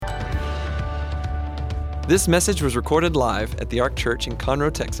This message was recorded live at the Ark Church in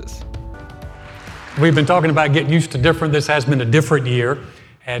Conroe, Texas. We've been talking about getting used to different. This has been a different year,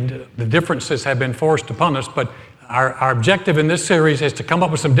 and the differences have been forced upon us, but our objective in this series is to come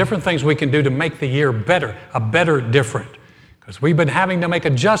up with some different things we can do to make the year better, a better different. Because we've been having to make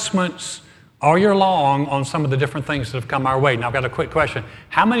adjustments all year long on some of the different things that have come our way. Now, I've got a quick question.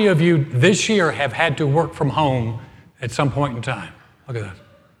 How many of you this year have had to work from home at some point in time? Look at that.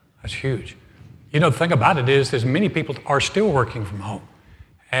 That's huge. You know, the thing about it is many people are still working from home.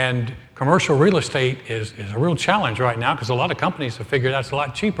 And commercial real estate is a real challenge right now because a lot of companies have figured out it's a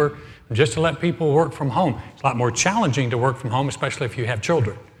lot cheaper just to let people work from home. It's a lot more challenging to work from home, especially if you have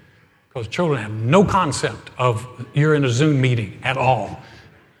children. Because children have no concept of you're in a Zoom meeting at all.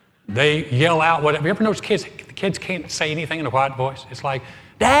 They yell out whatever. You ever notice kids can't say anything in a quiet voice? It's like,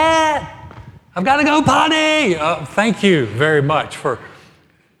 Dad, I've got to go potty. Thank you very much for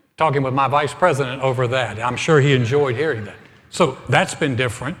talking with my vice president over that. I'm sure he enjoyed hearing that. So that's been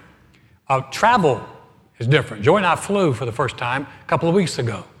different. Travel is different. Joy and I flew for the first time a couple of weeks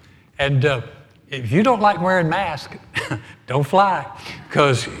ago. And if you don't like wearing masks, don't fly,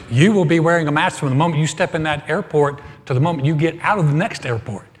 because you will be wearing a mask from the moment you step in that airport to the moment you get out of the next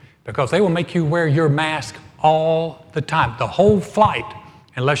airport, because they will make you wear your mask all the time, the whole flight,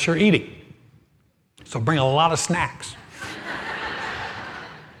 unless you're eating. So bring a lot of snacks.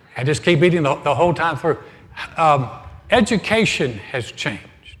 And just keep eating the whole time through. Education has changed.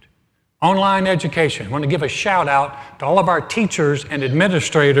 Online education. I want to give a shout out to all of our teachers and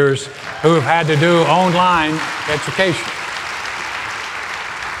administrators who have had to do online education.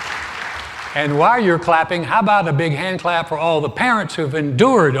 And while you're clapping, how about a big hand clap for all the parents who've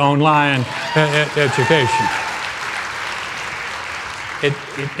endured online education?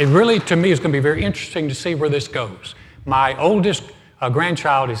 It really, to me, is going to be very interesting to see where this goes. My oldest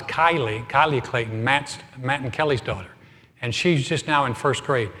grandchild is Kylie Clayton, Matt and Kelly's daughter. And she's just now in first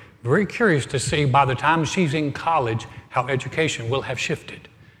grade. Very curious to see by the time she's in college how education will have shifted.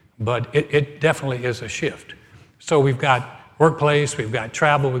 But it definitely is a shift. So we've got workplace, we've got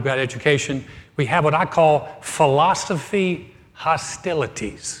travel, we've got education. We have what I call philosophy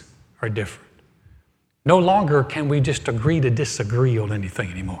hostilities are different. No longer can we just agree to disagree on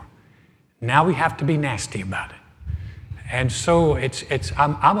anything anymore. Now we have to be nasty about it. And so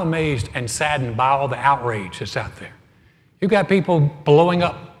I'm amazed and saddened by all the outrage that's out there. You've got people blowing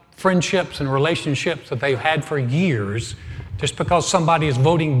up friendships and relationships that they've had for years just because somebody is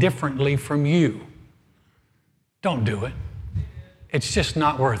voting differently from you. Don't do it. It's just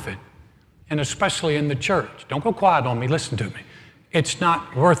not worth it. And especially in the church. Don't go quiet on me, listen to me. It's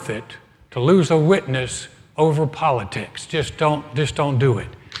not worth it to lose a witness over politics. Just don't do it.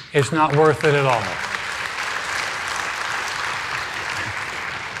 It's not worth it at all.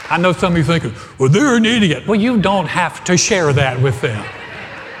 I know some of you thinking, well, they're an idiot. Well, you don't have to share that with them.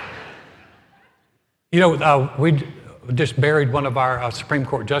 You know, we just buried one of our Supreme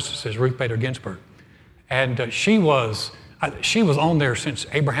Court justices, Ruth Bader Ginsburg. And she was on there since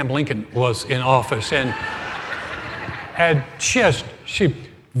Abraham Lincoln was in office. And she's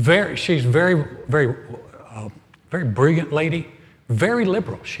very brilliant lady, very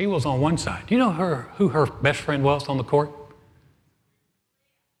liberal. She was on one side. Do you know who her best friend was on the court?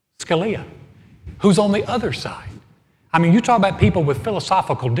 Scalia, who's on the other side. I mean, you talk about people with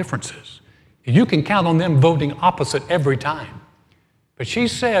philosophical differences. You can count on them voting opposite every time. But she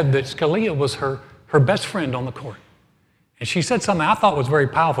said that Scalia was her best friend on the court. And she said something I thought was very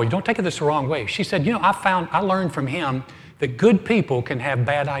powerful. You don't take it this the wrong way. She said, you know, I learned from him that good people can have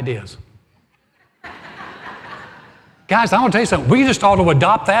bad ideas. Guys, I want to tell you something. We just ought to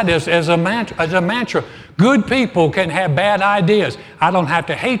adopt that as a mantra. Good people can have bad ideas. I don't have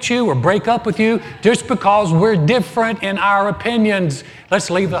to hate you or break up with you just because we're different in our opinions. Let's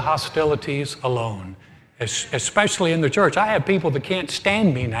leave the hostilities alone, especially in the church. I have people that can't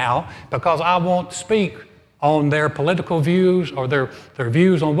stand me now because I won't speak on their political views or their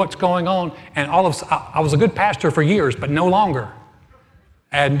views on what's going on. And I was a good pastor for years, but no longer.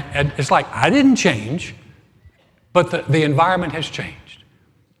 And it's like, I didn't change. But the environment has changed.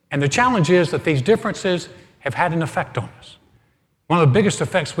 And the challenge is that these differences have had an effect on us. One of the biggest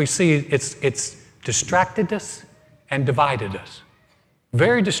effects we see, it's distracted us and divided us.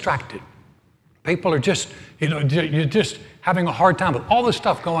 Very distracted. People are just, you're just having a hard time with all this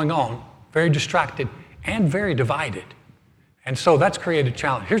stuff going on, very distracted and very divided. And so that's created a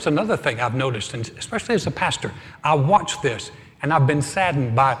challenge. Here's another thing I've noticed, and especially as a pastor, I watch this and I've been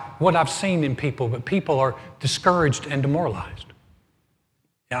saddened by what I've seen in people, but people are discouraged and demoralized.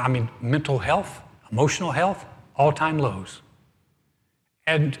 I mean, mental health, emotional health, all-time lows.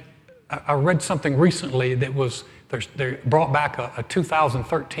 And I read something recently that they brought back a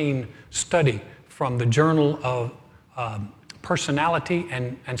 2013 study from the Journal of Personality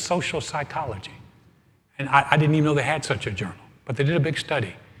and Social Psychology. And I didn't even know they had such a journal, but they did a big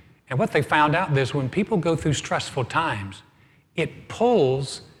study. And what they found out is when people go through stressful times, it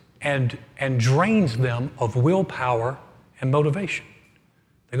pulls and drains them of willpower and motivation.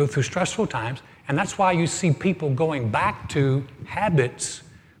 They go through stressful times, and that's why you see people going back to habits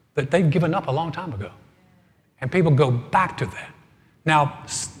that they've given up a long time ago. And people go back to that. Now,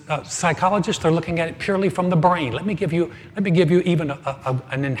 psychologists are looking at it purely from the brain. Let me give you even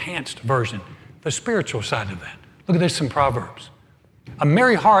an enhanced version, the spiritual side of that. Look at this in Proverbs. A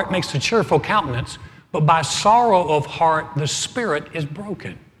merry heart makes a cheerful countenance, but by sorrow of heart the spirit is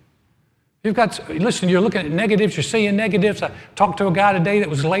broken. Listen, you're looking at negatives, you're seeing negatives. I talked to a guy today that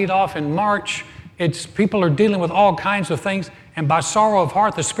was laid off in March. People are dealing with all kinds of things, and by sorrow of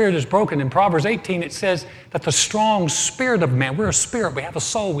heart the spirit is broken. In Proverbs 18 it says that the strong spirit of man, we're a spirit, we have a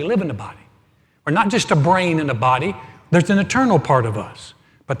soul, we live in a body. We're not just a brain and a body, there's an eternal part of us.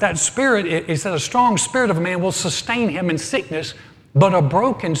 But that spirit, it says a strong spirit of a man will sustain him in sickness, but a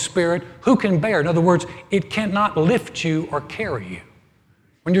broken spirit, who can bear? In other words, it cannot lift you or carry you.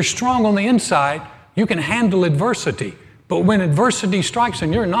 When you're strong on the inside, you can handle adversity. But when adversity strikes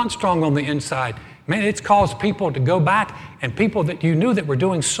and you're not strong on the inside, man, it's caused people to go back, and people that you knew that were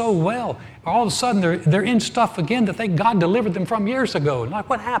doing so well, all of a sudden they're in stuff again that God delivered them from years ago. And like,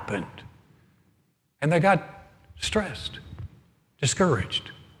 what happened? And they got stressed,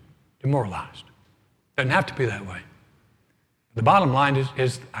 discouraged, demoralized. Doesn't have to be that way. The bottom line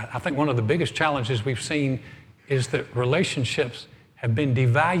is I think one of the biggest challenges we've seen is that relationships have been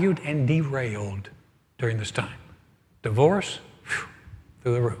devalued and derailed during this time. Divorce,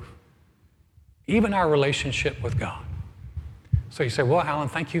 through the roof. Even our relationship with God. So you say, well, Alan,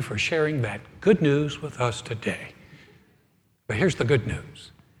 thank you for sharing that good news with us today. But here's the good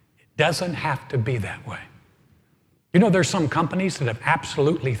news. It doesn't have to be that way. You know, there's some companies that have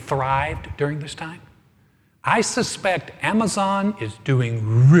absolutely thrived during this time. I suspect Amazon is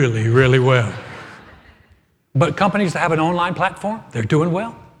doing really, really well. But companies that have an online platform, they're doing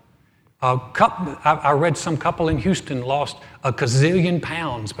well. I read some couple in Houston lost a gazillion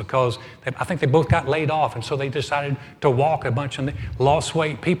pounds because I think they both got laid off, and so they decided to walk a bunch and they lost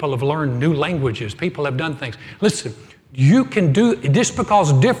weight. People have learned new languages. People have done things. Listen, you can do, just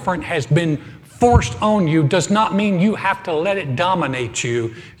because different has been forced on you does not mean you have to let it dominate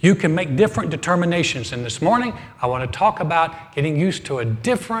you. You can make different determinations. And this morning, I want to talk about getting used to a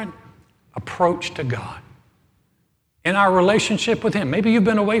different approach to God. In our relationship with Him. Maybe you've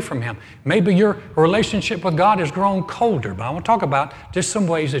been away from Him. Maybe your relationship with God has grown colder. But I want to talk about just some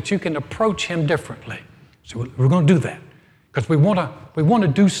ways that you can approach Him differently. So we're going to do that because we want to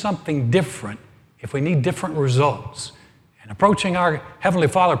do something different if we need different results. And approaching our Heavenly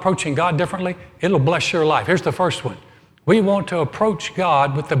Father, approaching God differently, it'll bless your life. Here's the first one. We want to approach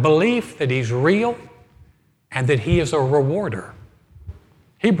God with the belief that He's real and that He is a rewarder.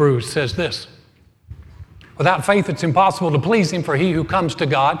 Hebrews says this. Without faith, it's impossible to please Him, for he who comes to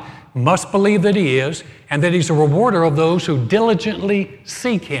God must believe that He is, and that He's a rewarder of those who diligently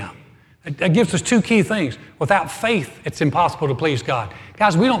seek Him. That gives us two key things. Without faith, it's impossible to please God.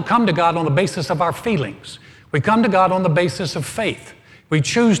 Guys, we don't come to God on the basis of our feelings. We come to God on the basis of faith. We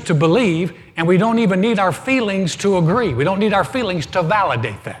choose to believe, and we don't even need our feelings to agree. We don't need our feelings to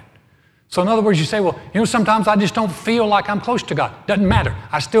validate that. So in other words, you say, well, sometimes I just don't feel like I'm close to God. Doesn't matter.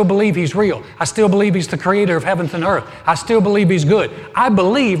 I still believe He's real. I still believe He's the creator of heavens and earth. I still believe He's good. I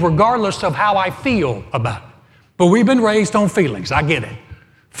believe regardless of how I feel about it. But we've been raised on feelings. I get it.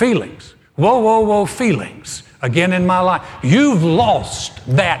 Feelings. Whoa, feelings. Again in my life. You've lost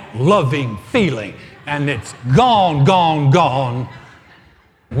that loving feeling, and it's gone.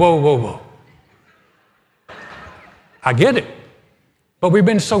 Whoa. I get it. But we've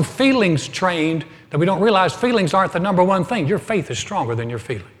been so feelings trained that we don't realize feelings aren't the number one thing. Your faith is stronger than your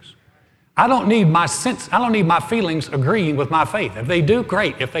feelings. I don't need my feelings agreeing with my faith. If they do,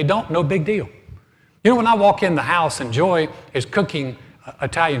 great. If they don't, no big deal. When I walk in the house and Joy is cooking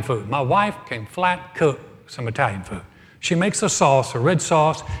Italian food, my wife can flat cook some Italian food. She makes a sauce, a red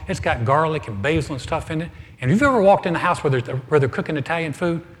sauce. It's got garlic and basil and stuff in it. And if you've ever walked in a house where they're cooking Italian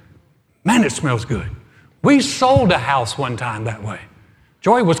food, man, it smells good. We sold a house one time that way.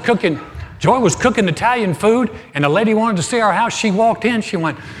 Joy was cooking Italian food, and a lady wanted to see our house. She walked in. She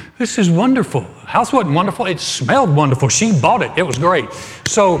went, this is wonderful. The house wasn't wonderful. It smelled wonderful. She bought it. It was great.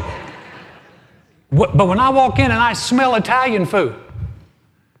 So, but when I walk in and I smell Italian food,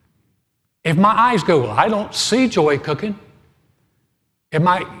 if my eyes go, well, I don't see Joy cooking,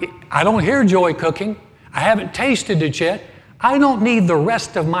 I don't hear joy cooking. I haven't tasted it yet. I don't need the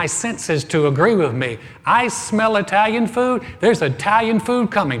rest of my senses to agree with me. I smell Italian food. There's Italian food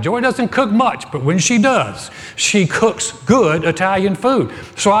coming. Joy doesn't cook much, but when she does, she cooks good Italian food.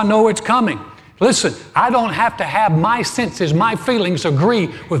 So I know it's coming. Listen, I don't have to have my senses, my feelings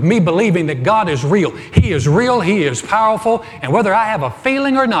agree with me believing that God is real. He is real, He is powerful, and whether I have a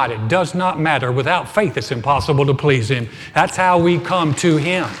feeling or not, it does not matter. Without faith, it's impossible to please Him. That's how we come to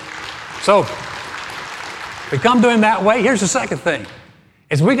Him. So, we come to Him that way. Here's the second thing,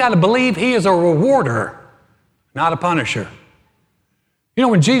 is we got to believe He is a rewarder, not a punisher. You know,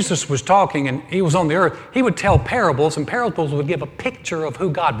 when Jesus was talking and He was on the earth, He would tell parables, and parables would give a picture of who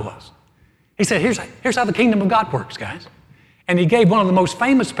God was. He said, here's how the kingdom of God works, guys. And He gave one of the most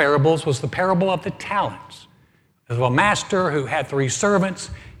famous parables was the parable of the talents. There's a master who had 3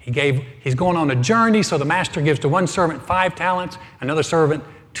 servants. He's going on a journey, so the master gives to one servant 5 talents, another servant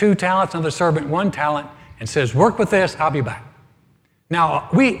 2 talents, another servant 1 talent, and says, work with this, I'll be back. Now,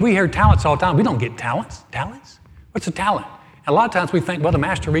 we hear talents all the time. We don't get talents. Talents? What's a talent? And a lot of times we think, well, the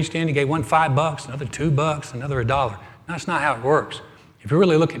master reached in, he gave one $5, another $2, another $1. No, that's not how it works. If you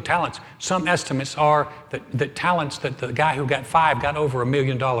really look at talents, some estimates are that talents, that the guy who got 5 got over $1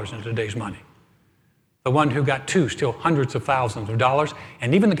 million in today's money. The one who got 2, still hundreds of thousands of dollars.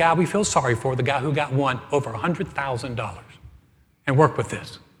 And even the guy we feel sorry for, the guy who got 1, over $100,000. And work with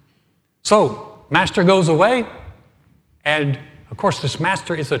this. So, master goes away, and of course this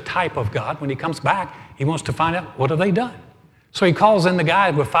master is a type of God. When he comes back, he wants to find out, what have they done? So he calls in the guy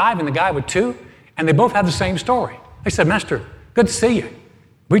with 5 and the guy with 2, and they both have the same story. They said, Master, good to see you.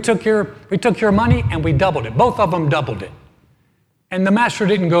 We took your money and we doubled it. Both of them doubled it. And the master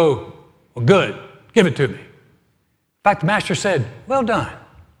didn't go, well, good, give it to me. In fact, the master said, well done,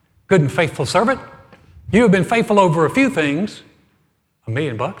 good and faithful servant. You have been faithful over a few things, $1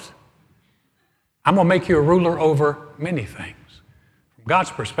 million. I'm going to make you a ruler over many things. From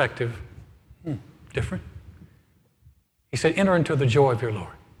God's perspective, different. He said, enter into the joy of your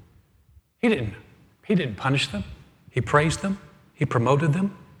Lord. He didn't punish them. He praised them. He promoted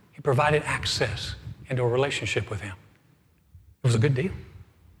them. He provided access into a relationship with Him. It was a good deal.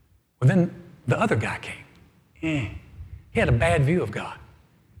 Well, then the other guy came. He had a bad view of God.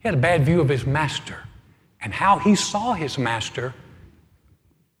 He had a bad view of his master. And how he saw his master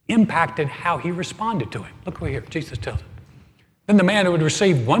impacted how he responded to him. Look over here, Jesus tells it. Then the man who had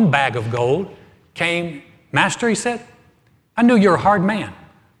received 1 bag of gold came. Master, he said, I knew you're a hard man,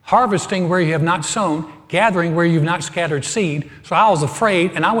 harvesting where you have not sown, gathering where you've not scattered seed. So I was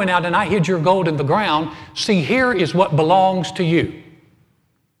afraid, and I went out and I hid your gold in the ground. See, here is what belongs to you.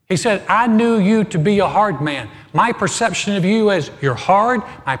 He said, I knew you to be a hard man. My perception of you is you're hard.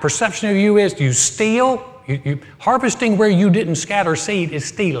 My perception of you is you steal. Harvesting where you didn't scatter seed is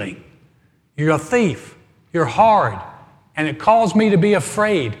stealing. You're a thief. You're hard. And it caused me to be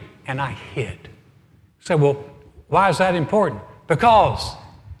afraid, and I hid. I said, well, why is that important? Because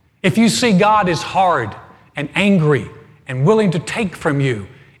if you see God as hard and angry and willing to take from you,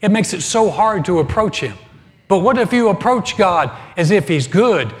 it makes it so hard to approach Him. But what if you approach God as if He's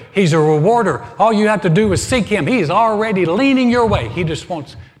good, He's a rewarder, all you have to do is seek Him. He is already leaning your way. He just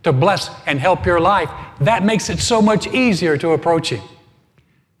wants to bless and help your life. That makes it so much easier to approach Him.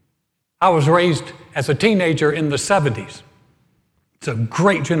 I was raised as a teenager in the 70s. It's a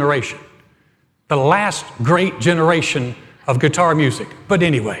great generation. The last great generation of guitar music. But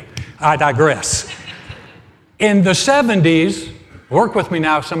anyway, I digress. In the 70s, work with me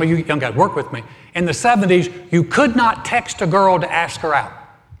now, some of you young guys, work with me. In the 70s, you could not text a girl to ask her out.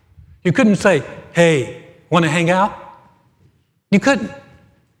 You couldn't say, hey, want to hang out? You couldn't,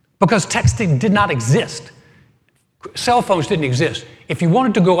 because texting did not exist. Cell phones didn't exist. If you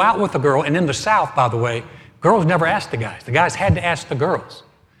wanted to go out with a girl, and in the South, by the way, girls never asked the guys. The guys had to ask the girls.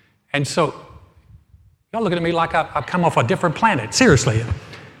 And so, y'all looking at me like I've come off a different planet. Seriously.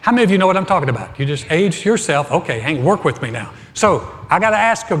 How many of you know what I'm talking about? You just aged yourself. Okay, work with me now. So, I got to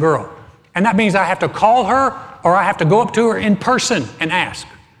ask a girl. And that means I have to call her or I have to go up to her in person and ask.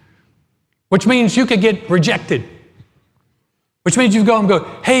 Which means you could get rejected. Which means you go and go,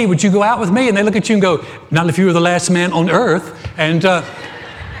 hey, would you go out with me? And they look at you and go, not if you were the last man on earth. And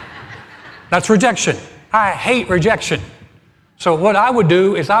that's rejection. I hate rejection. So what I would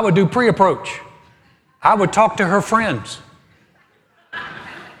do is I would do pre-approach. I would talk to her friends.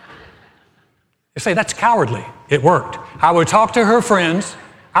 You say, that's cowardly. It worked. I would talk to her friends.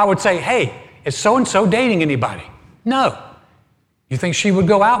 I would say, hey, is so-and-so dating anybody? No. You think she would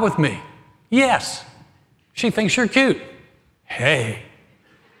go out with me? Yes. She thinks you're cute. Hey.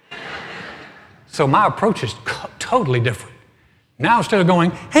 So my approach is totally different. Now instead of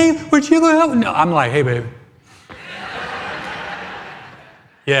going, hey, would you go help? No, I'm like, hey, baby.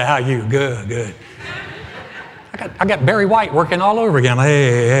 Yeah, how you? Good, good. I got Barry White working all over again.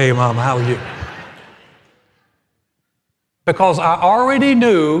 Hey, Mama, how are you? Because I already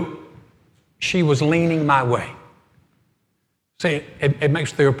knew she was leaning my way. See, it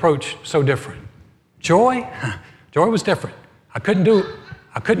makes the approach so different. Joy was different. I couldn't do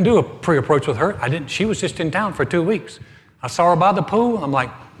a pre-approach with her. She was just in town for 2 weeks. I saw her by the pool. I'm like,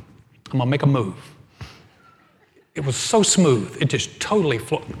 I'm gonna make a move. It was so smooth. It just totally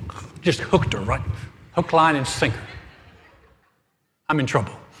just hooked her, right? Hook, line, and sinker. I'm in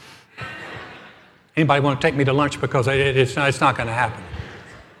trouble. Anybody want to take me to lunch? Because it's not going to happen.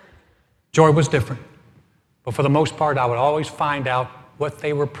 Joy was different. But for the most part, I would always find out what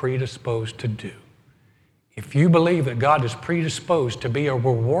they were predisposed to do. If you believe that God is predisposed to be a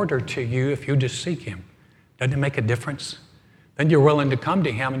rewarder to you if you just seek Him, doesn't it make a difference? Then you're willing to come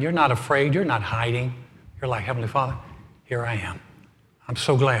to Him and you're not afraid, you're not hiding. You're like, Heavenly Father, here I am. I'm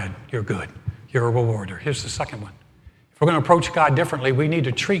so glad you're good. You're a rewarder. Here's the second one. If we're going to approach God differently, we need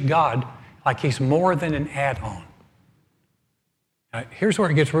to treat God like He's more than an add-on. Now, here's where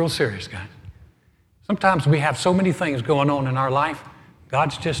it gets real serious, guys. Sometimes we have so many things going on in our life,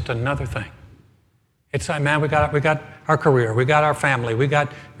 God's just another thing. It's like, man, we got our career, we got our family, we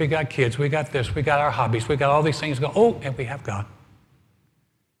got kids, we got this, we got our hobbies, we got all these things go. Oh, and we have God.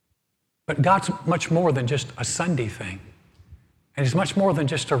 But God's much more than just a Sunday thing. And He's much more than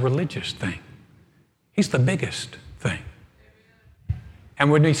just a religious thing. He's the biggest thing. And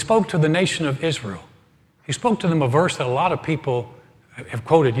when He spoke to the nation of Israel, He spoke to them a verse that a lot of people have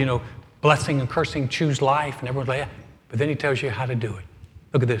quoted, blessing and cursing, choose life, and everyone's like, yeah. But then He tells you how to do it.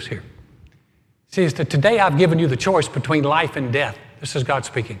 Look at this here. He says that today I've given you the choice between life and death. This is God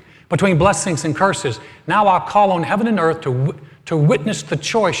speaking. Between blessings and curses. Now I'll call on heaven and earth to witness the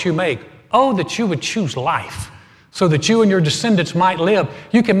choice you make. Oh, that you would choose life so that you and your descendants might live.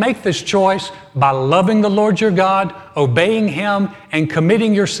 You can make this choice by loving the Lord your God, obeying Him, and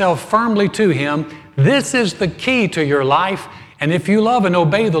committing yourself firmly to Him. This is the key to your life. And if you love and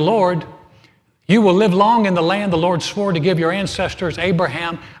obey the Lord, you will live long in the land the Lord swore to give your ancestors,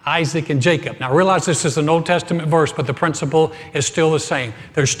 Abraham, Isaac, and Jacob. Now realize this is an Old Testament verse, but the principle is still the same.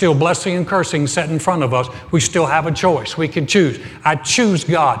 There's still blessing and cursing set in front of us. We still have a choice. We can choose. I choose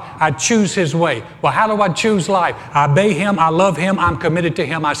God. I choose His way. Well, how do I choose life? I obey Him. I love Him. I'm committed to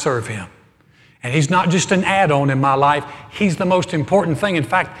Him. I serve Him. And He's not just an add-on in my life. He's the most important thing. In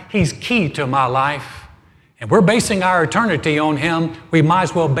fact, He's key to my life. And we're basing our eternity on Him. We might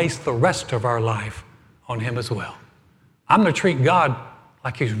as well base the rest of our life on Him as well. I'm going to treat God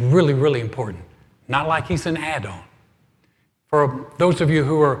like He's really, really important, not like He's an add-on. For those of you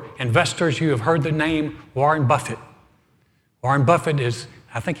who are investors, you have heard the name Warren Buffett. Warren Buffett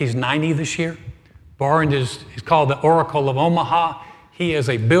I think he's 90 this year. Warren is called the Oracle of Omaha. He is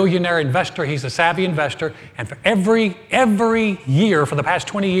a billionaire investor. He's a savvy investor. And for every year for the past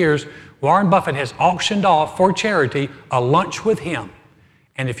 20 years, Warren Buffett has auctioned off for charity a lunch with him.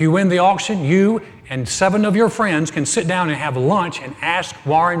 And if you win the auction, you and 7 of your friends can sit down and have lunch and ask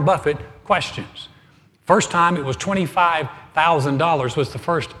Warren Buffett questions. First time it was $25,000 was the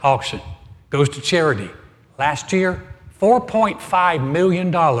first auction. Goes to charity. Last year, $4.5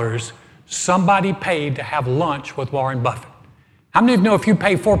 million somebody paid to have lunch with Warren Buffett. How many of you know if you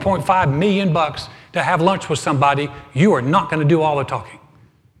pay $4.5 million to have lunch with somebody, you are not going to do all the talking?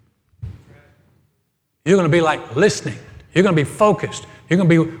 You're going to be like listening. You're going to be focused. You're going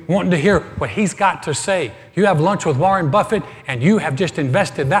to be wanting to hear what he's got to say. You have lunch with Warren Buffett and you have just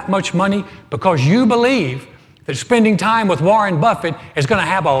invested that much money because you believe that spending time with Warren Buffett is going to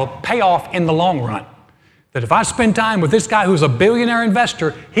have a payoff in the long run. That if I spend time with this guy who's a billionaire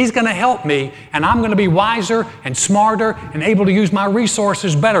investor, he's going to help me and I'm going to be wiser and smarter and able to use my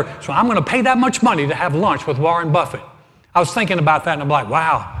resources better. So I'm going to pay that much money to have lunch with Warren Buffett. I was thinking about that and I'm like,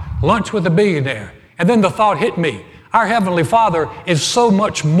 wow, lunch with a billionaire. And then the thought hit me. Our Heavenly Father is so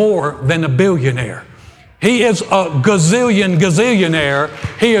much more than a billionaire. He is a gazillionaire.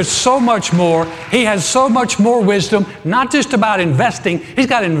 He is so much more. He has so much more wisdom, not just about investing. He's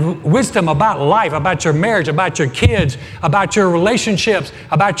got wisdom about life, about your marriage, about your kids, about your relationships,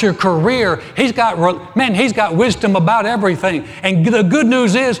 about your career. He's got wisdom about everything. And the good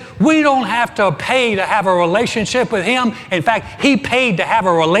news is we don't have to pay to have a relationship with Him. In fact, He paid to have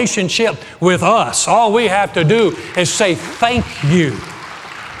a relationship with us. All we have to do is say, thank you.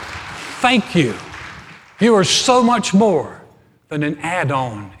 Thank you. You are so much more than an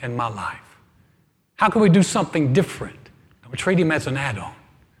add-on in my life. How can we do something different? Don't treat Him as an add-on.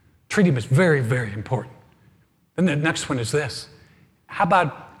 Treat Him as very, very important. Then the next one is this. how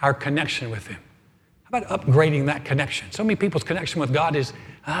about our connection with him? How about upgrading that connection? So many people's connection with God is,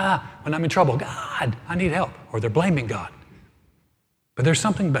 when I'm in trouble, God, I need help, or they're blaming God. But there's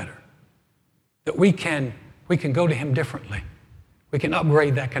something better, that we can go to him differently. We can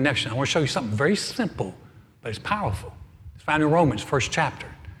upgrade that connection. I want to show you something very simple, but it's powerful. It's found in Romans, 1st chapter.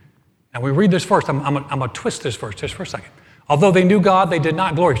 Now we read this first. I'm going to twist this verse just for a second. Although they knew God, they did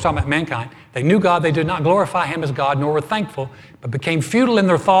not glorify. He's talking about mankind. They knew God, they did not glorify him as God, nor were thankful, but became futile in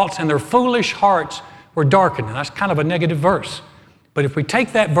their thoughts, and their foolish hearts were darkened. And that's kind of a negative verse. But if we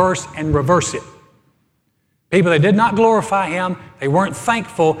take that verse and reverse it, people, they did not glorify him, they weren't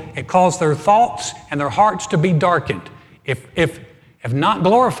thankful, it caused their thoughts and their hearts to be darkened. If not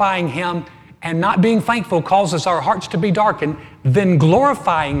glorifying him and not being thankful causes our hearts to be darkened, then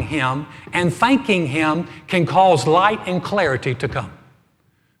glorifying him and thanking him can cause light and clarity to come.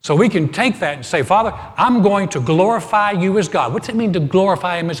 So we can take that and say, Father, I'm going to glorify you as God. What's it mean to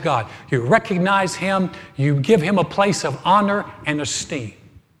glorify him as God? You recognize him, you give him a place of honor and esteem.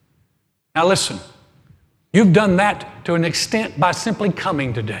 Now listen, you've done that to an extent by simply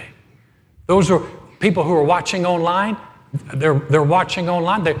coming today. Those are people who are watching online. They're watching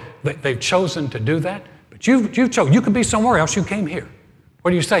online. They've chosen to do that. But you've chosen. You could be somewhere else. You came here.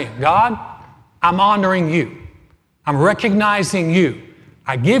 What are you saying? God, I'm honoring you. I'm recognizing you.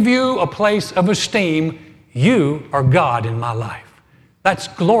 I give you a place of esteem. You are God in my life. That's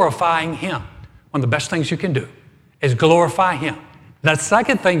glorifying him. One of the best things you can do is glorify him. The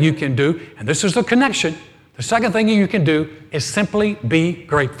second thing you can do, and this is the connection, the second thing you can do is simply be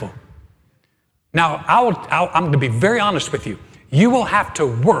grateful. Now, I'm going to be very honest with you. You will have to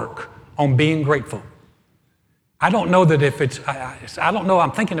work on being grateful. I don't know that if it's, I don't know,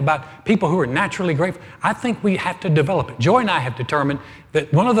 I'm thinking about people who are naturally grateful. I think we have to develop it. Joy and I have determined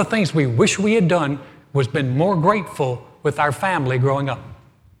that one of the things we wish we had done was been more grateful with our family growing up.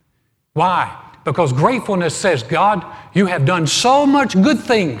 Why? Because gratefulness says, God, you have done so much good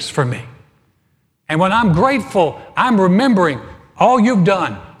things for me. And when I'm grateful, I'm remembering all you've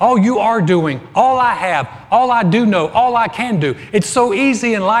done, all you are doing, all I have, all I do know, all I can do. It's so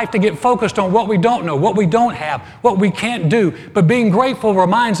easy in life to get focused on what we don't know, what we don't have, what we can't do. But being grateful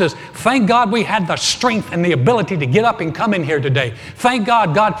reminds us, thank God we had the strength and the ability to get up and come in here today. Thank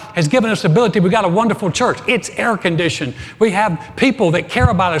God God has given us the ability. We've got a wonderful church. It's air conditioned. We have people that care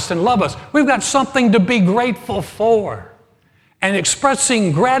about us and love us. We've got something to be grateful for. And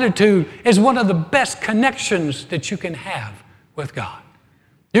expressing gratitude is one of the best connections that you can have with God.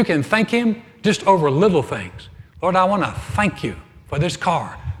 You can thank him just over little things. Lord, I want to thank you for this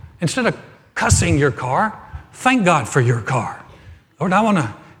car. Instead of cussing your car, thank God for your car. Lord,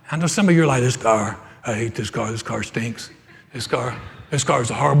 I know some of you are like, this car, I hate this car stinks. This car is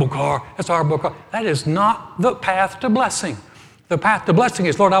a horrible car, it's a horrible car. That is not the path to blessing. The path to blessing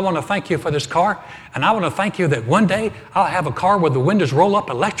is, Lord, I want to thank you for this car, and I want to thank you that one day I'll have a car where the windows roll up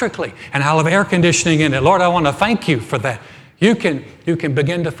electrically, and I'll have air conditioning in it. Lord, I want to thank you for that. You can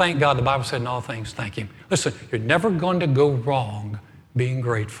begin to thank God. The Bible said in all things, thank him. Listen, you're never going to go wrong being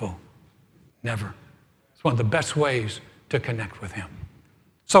grateful. Never. It's one of the best ways to connect with him.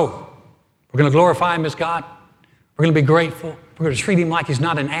 So, we're going to glorify him as God. We're going to be grateful. We're going to treat him like he's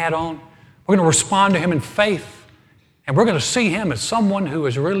not an add-on. We're going to respond to him in faith. And we're going to see him as someone who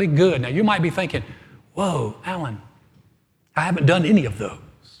is really good. Now, you might be thinking, whoa, Alan, I haven't done any of those.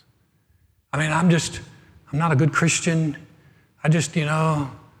 I mean, I'm not a good Christian. Hey,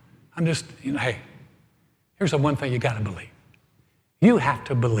 here's the one thing you got to believe. You have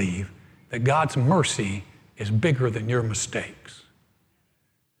to believe that God's mercy is bigger than your mistakes.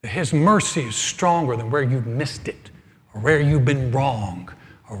 That his mercy is stronger than where you've missed it, or where you've been wrong,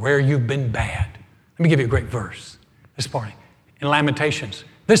 or where you've been bad. Let me give you a great verse this morning in Lamentations.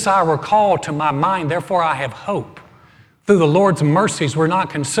 This I recall to my mind, therefore I have hope. Through the Lord's mercies we're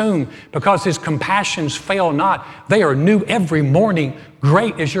not consumed, because his compassions fail not. They are new every morning.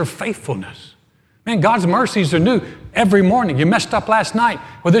 Great is your faithfulness. Man, God's mercies are new every morning. You messed up last night.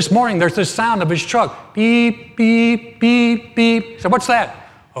 Well, this morning there's this sound of his truck. Beep, beep, beep, beep. So what's that?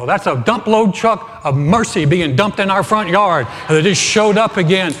 Oh, that's a dump load truck of mercy being dumped in our front yard. And it just showed up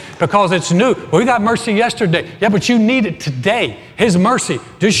again because it's new. Well, we got mercy yesterday. Yeah, but you need it today. His mercy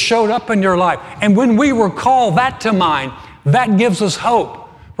just showed up in your life. And when we recall that to mind, that gives us hope.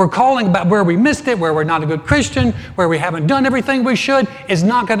 Recalling about where we missed it, where we're not a good Christian, where we haven't done everything we should, is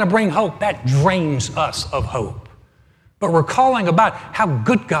not going to bring hope. That drains us of hope. But recalling about how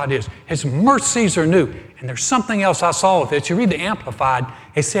good God is, his mercies are new. And there's something else I saw with it. You read the Amplified,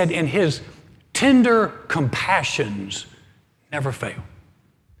 it said, in his tender compassions never fail.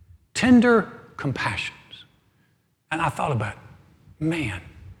 Tender compassions. And I thought about it. man,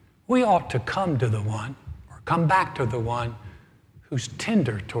 we ought to come to the one, or come back to the one who's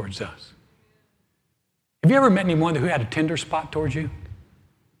tender towards us. Have you ever met anyone who had a tender spot towards you?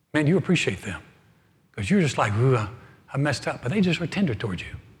 Man, you appreciate them. Because you're just like, ooh, I messed up. But they just were tender towards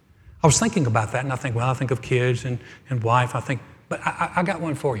you. I was thinking about that, and I think of kids and wife. But I got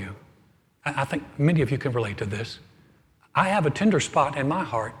one for you. I think many of you can relate to this. I have a tender spot in my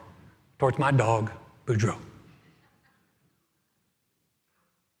heart towards my dog, Boudreaux.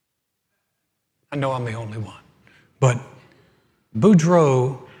 I know I'm the only one. But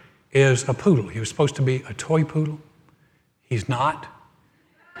Boudreaux is a poodle. He was supposed to be a toy poodle. He's not.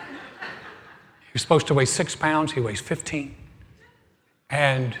 He was supposed to weigh 6 pounds. He weighs 15.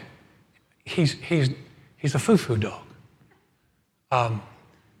 And he's a foo-foo dog.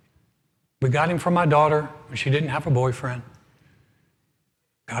 We got him from my daughter when she didn't have a boyfriend.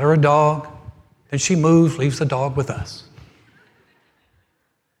 Got her a dog. Then she moves, leaves the dog with us.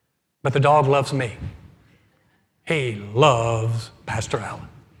 But the dog loves me. He loves Pastor Allen.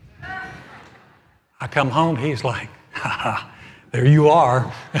 I come home, he's like, ha ha, there you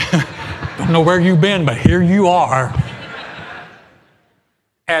are. Don't know where you've been, but here you are.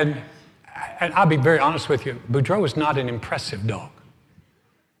 And I'll be very honest with you, Boudreaux is not an impressive dog.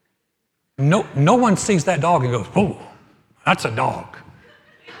 No one sees that dog and goes, whoa, that's a dog.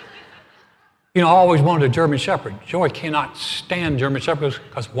 You know, I always wanted a German Shepherd. Joy cannot stand German Shepherds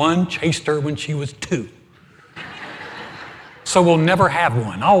because one chased her when she was 2. So we'll never have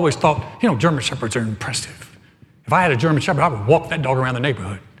one. I always thought, you know, German Shepherds are impressive. If I had a German Shepherd, I would walk that dog around the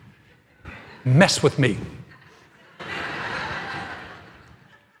neighborhood. Mess with me.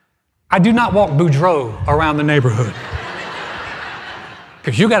 I do not walk Boudreaux around the neighborhood.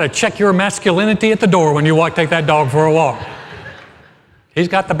 Because you got to check your masculinity at the door when you take that dog for a walk. He's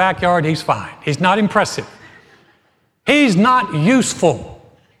got the backyard, he's fine. He's not impressive. He's not useful.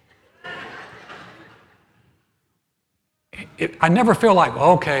 I never feel like,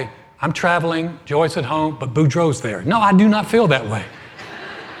 well, okay, I'm traveling, Joy's at home, but Boudreaux's there. No, I do not feel that way.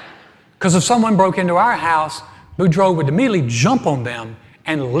 Because if someone broke into our house, Boudreaux would immediately jump on them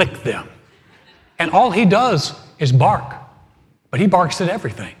and lick them. And all he does is bark. But he barks at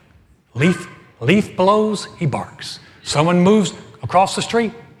everything. Leaf blows, he barks. Someone moves across the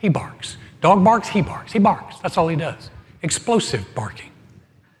street, he barks. Dog barks, he barks. He barks. That's all he does. Explosive barking.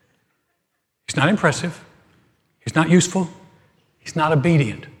 He's not impressive. He's not useful. He's not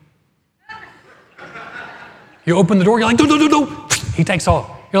obedient. You open the door, you're like, do. He takes off.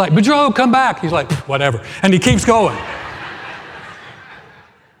 You're like, Boudreaux, come back. He's like, whatever. And he keeps going.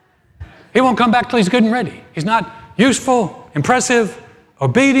 He won't come back till he's good and ready. He's not useful, impressive,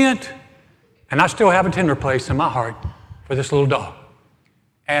 obedient, and I still have a tender place in my heart for this little dog.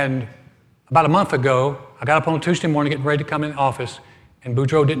 And about a month ago, I got up on a Tuesday morning getting ready to come in the office, and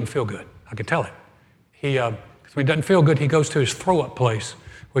Boudreaux didn't feel good. I could tell it. When he doesn't feel good, he goes to his throw-up place,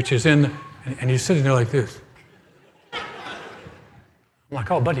 which is and he's sitting there like this. I'm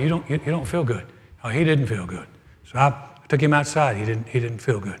like, oh, buddy, you don't feel good. Oh, he didn't feel good. So I took him outside. He didn't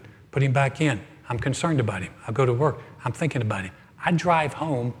feel good. Put him back in. I'm concerned about him. I go to work. I'm thinking about him. I drive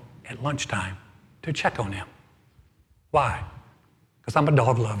home at lunchtime to check on him. Why? Because I'm a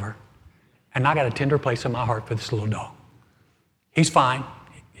dog lover, and I got a tender place in my heart for this little dog. He's fine.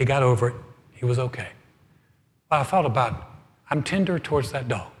 He got over it. He was okay. But I thought about, I'm tender towards that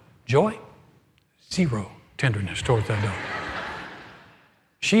dog. Joy, 0 tenderness towards that dog.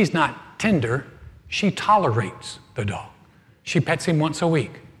 She's not tender. She tolerates the dog. She pets him once a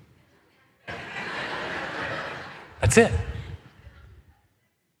week. That's it.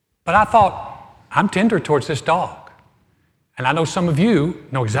 But I thought, I'm tender towards this dog. And I know some of you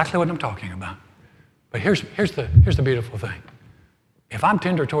know exactly what I'm talking about. But here's the beautiful thing. If I'm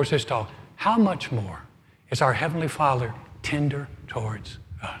tender towards this dog, how much more is our Heavenly Father tender towards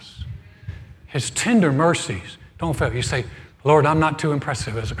us? His tender mercies don't fail. You say, Lord, I'm not too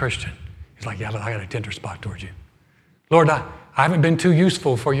impressive as a Christian. He's like, yeah, but I got a tender spot towards you. Lord, I haven't been too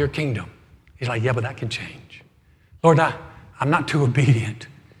useful for your kingdom. He's like, yeah, but that can change. Lord, I'm not too obedient.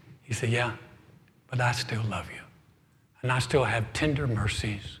 He said, yeah, but I still love you. And I still have tender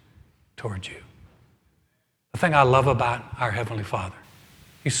mercies towards you. The thing I love about our Heavenly Father,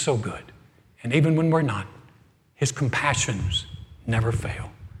 He's so good. And even when we're not, His compassions never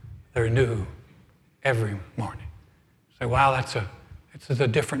fail. They're new every morning. Say, wow, it's a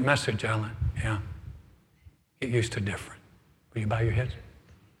different message, Alan. Yeah. Get used to different. Will you bow your heads?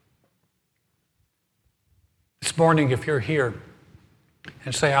 This morning, if you're here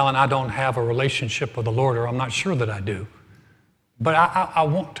and say, Alan, I don't have a relationship with the Lord, or I'm not sure that I do, but I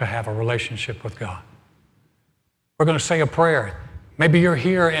want to have a relationship with God. We're going to say a prayer. Maybe you're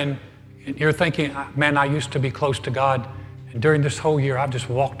here and you're thinking, man, I used to be close to God, and during this whole year, I've just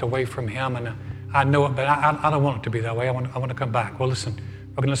walked away from Him, and I know it, but I don't want it to be that way. I want to come back. Well, listen,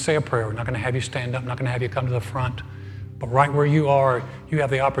 we're going to say a prayer. We're not going to have you stand up. We're not going to have you come to the front. But right where you are, you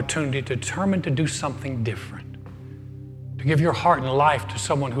have the opportunity to determine to do something different, to give your heart and life to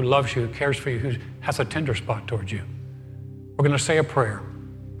someone who loves you, who cares for you, who has a tender spot towards you. We're going to say a prayer.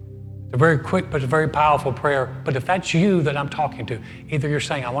 It's a very quick but a very powerful prayer. But if that's you that I'm talking to, either you're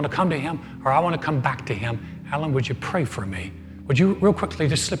saying, I want to come to Him, or I want to come back to Him, Alan, would you pray for me? Would you real quickly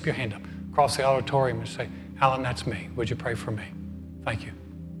just slip your hand up across the auditorium and say, Alan, that's me. Would you pray for me? Thank you.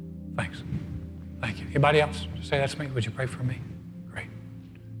 Thanks. Thank you. Anybody else say that's me? Would you pray for me? Great.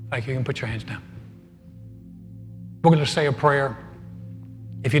 Thank you. You can put your hands down. We're going to say a prayer.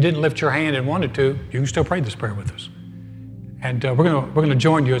 If you didn't lift your hand and wanted to, you can still pray this prayer with us. And we're going to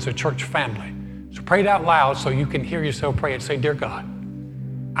join you as a church family. So pray it out loud so you can hear yourself pray and say, Dear God,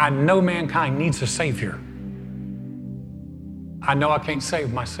 I know mankind needs a Savior. I know I can't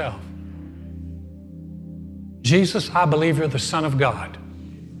save myself. Jesus, I believe you're the Son of God.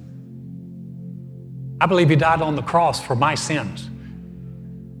 I believe you died on the cross for my sins.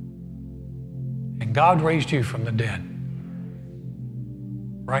 And God raised you from the dead.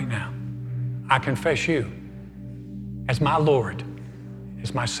 Right now, I confess you as my Lord,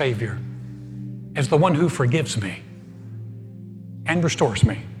 as my Savior, as the one who forgives me and restores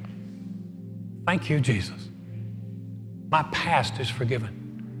me. Thank you, Jesus. My past is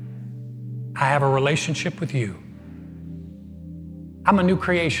forgiven. I have a relationship with you. I'm a new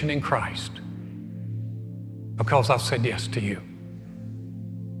creation in Christ because I've said yes to you.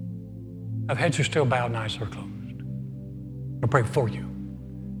 Now, heads are still bowed and eyes are closed. I'll pray for you.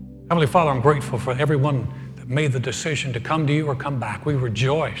 Heavenly Father, I'm grateful for everyone that made the decision to come to you or come back. We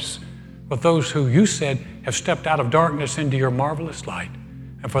rejoice with those who you said have stepped out of darkness into your marvelous light,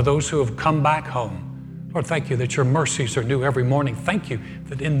 and for those who have come back home. Lord, thank you that your mercies are new every morning. Thank you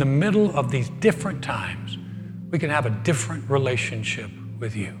that in the middle of these different times, we can have a different relationship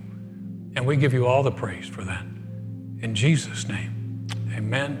with you. And we give you all the praise for that. In Jesus' name,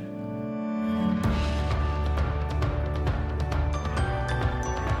 amen.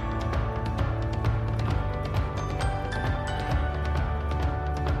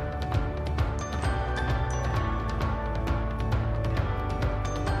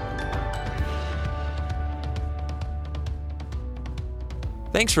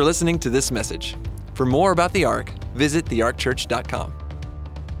 Thanks for listening to this message. For more about the Ark, visit thearkchurch.com.